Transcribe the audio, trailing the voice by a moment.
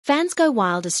Fans go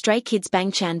wild as Stray Kids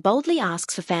Bangchan boldly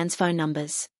asks for fans' phone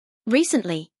numbers.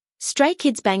 Recently, Stray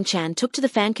Kids Bangchan took to the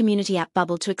fan community app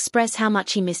Bubble to express how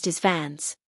much he missed his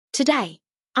fans. Today,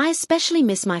 I especially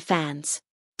miss my fans.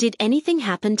 Did anything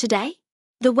happen today?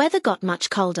 The weather got much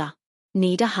colder.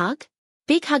 Need a hug?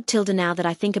 Big hug tilde now that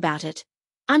I think about it.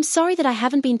 I'm sorry that I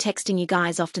haven't been texting you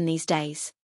guys often these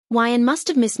days. YN must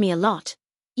have missed me a lot.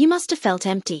 You must have felt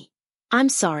empty. I'm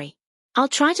sorry. I'll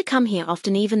try to come here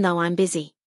often even though I'm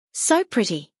busy. So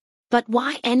pretty. But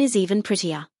YN is even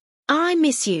prettier. I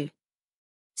miss you.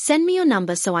 Send me your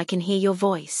number so I can hear your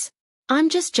voice. I'm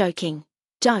just joking.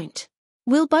 Don't.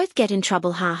 We'll both get in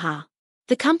trouble, haha.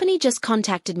 The company just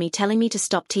contacted me telling me to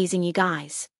stop teasing you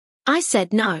guys. I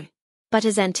said no. But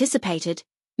as anticipated,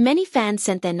 many fans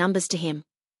sent their numbers to him,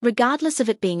 regardless of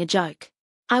it being a joke.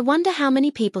 I wonder how many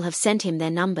people have sent him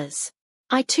their numbers.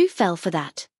 I too fell for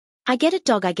that. I get it,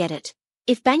 dog, I get it.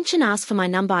 If Bangchan asked for my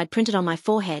number, I'd print it on my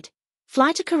forehead,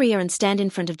 fly to Korea and stand in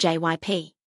front of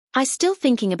JYP. I still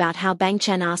thinking about how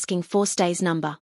Bangchan asking for Stay's number.